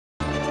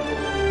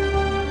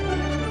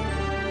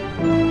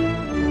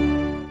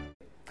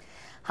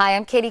Hi,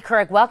 I'm Katie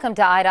Couric. Welcome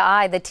to Eye to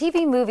Eye. The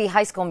TV movie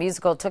High School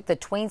Musical took the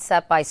tween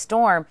set by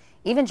storm,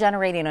 even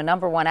generating a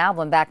 #1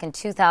 album back in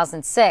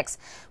 2006.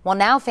 Well,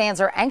 now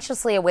fans are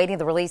anxiously awaiting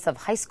the release of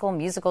High School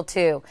Musical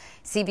 2.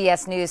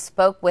 CBS News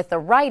spoke with the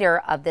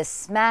writer of this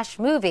smash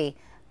movie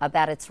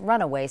about its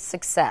runaway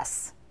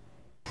success.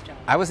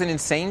 I was an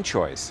insane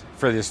choice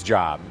for this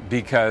job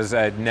because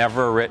I'd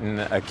never written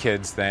a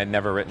kids thing, I'd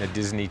never written a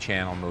Disney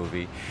Channel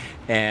movie,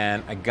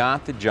 and I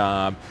got the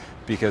job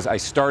because I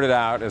started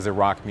out as a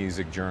rock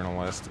music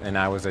journalist and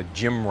I was a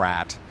gym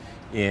rat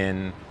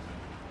in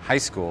high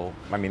school.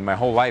 I mean, my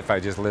whole life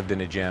I just lived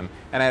in a gym,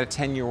 and I had a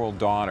 10-year-old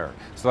daughter.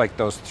 So like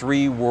those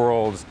three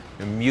worlds,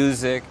 the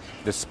music,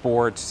 the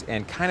sports,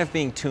 and kind of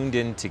being tuned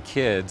into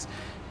kids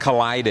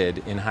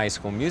collided in High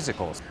School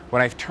Musicals.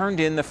 When I turned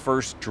in the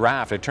first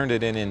draft, I turned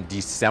it in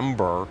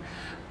December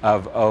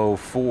of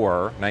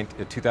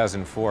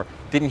 2004,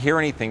 didn't hear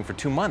anything for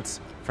 2 months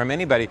from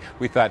anybody.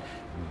 We thought,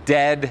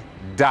 dead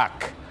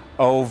duck,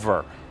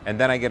 over. And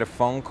then I get a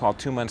phone call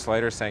 2 months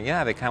later saying,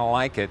 yeah, they kind of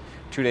like it.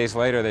 2 days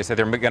later, they said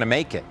they're going to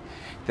make it.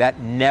 That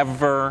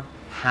never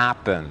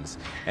happens.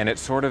 And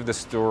it's sort of the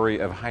story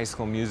of High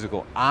School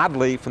Musical.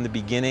 Oddly, from the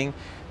beginning,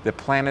 the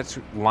planets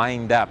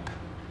lined up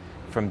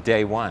from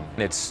day one.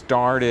 It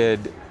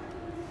started,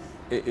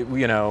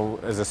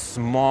 as a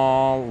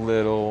small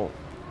little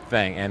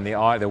thing, and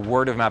the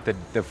word of mouth.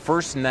 The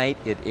first night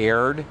it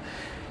aired,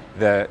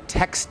 the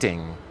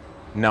texting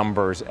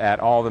numbers at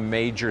all the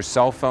major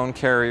cell phone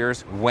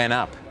carriers went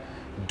up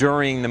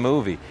during the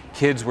movie.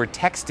 Kids were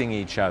texting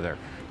each other,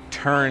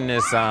 turn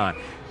this on,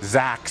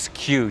 Zach's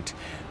cute,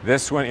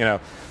 this one,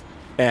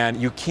 and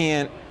you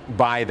can't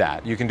buy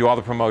that. You can do all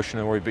the promotion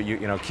in the world, but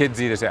kids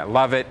either say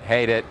love it,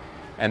 hate it,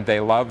 and they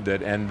loved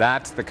it. And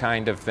that's the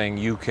kind of thing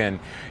you can,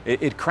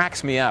 it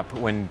cracks me up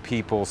when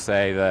people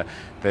say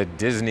the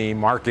Disney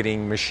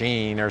marketing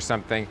machine or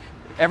something.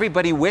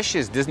 Everybody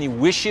wishes, Disney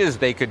wishes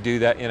they could do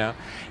that,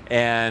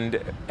 and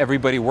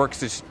everybody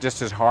works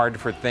just as hard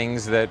for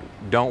things that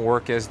don't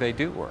work as they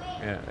do work.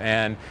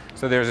 And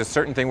so there's a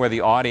certain thing where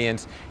the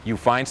audience, you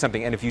find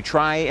something, and if you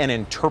try and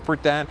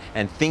interpret that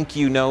and think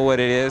you know what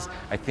it is,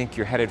 I think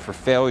you're headed for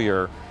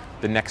failure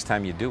the next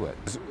time you do it.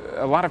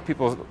 A lot of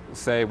people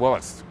say, well,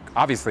 it's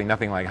obviously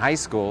nothing like high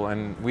school,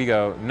 and we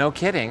go, no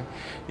kidding,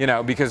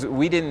 because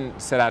we didn't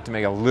set out to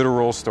make a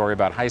literal story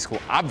about high school,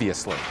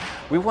 obviously.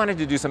 We wanted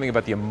to do something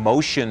about the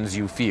emotions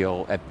you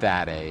feel at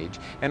that age,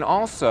 and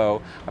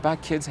also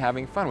about kids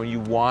having fun. When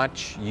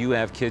you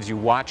have kids, you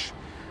watch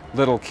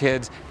little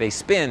kids, they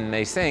spin,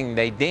 they sing,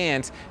 they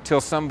dance,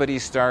 till somebody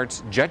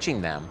starts judging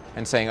them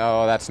and saying,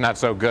 oh, that's not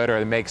so good, or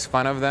it makes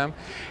fun of them.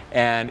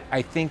 And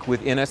I think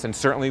within us, and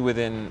certainly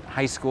within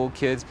high school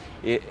kids,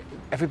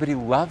 everybody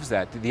loves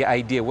that. The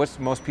idea, what's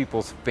most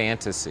people's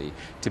fantasy?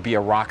 To be a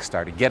rock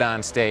star, to get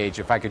on stage,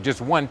 if I could just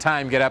one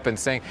time get up and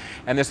sing.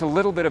 And there's a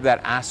little bit of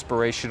that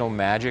aspirational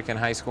magic in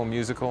High School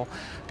Musical,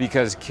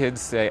 because kids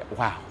say,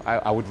 wow,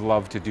 I would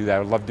love to do that. I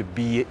would love to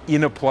be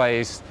in a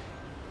place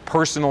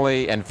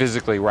personally and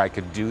physically where I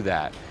could do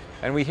that.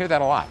 And we hear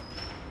that a lot.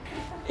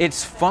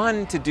 It's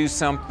fun to do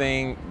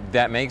something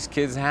that makes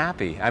kids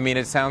happy. I mean,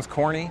 it sounds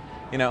corny,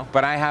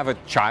 but I have a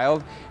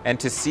child, and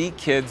to see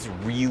kids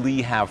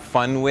really have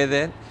fun with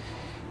it,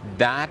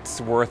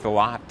 that's worth a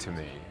lot to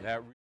me.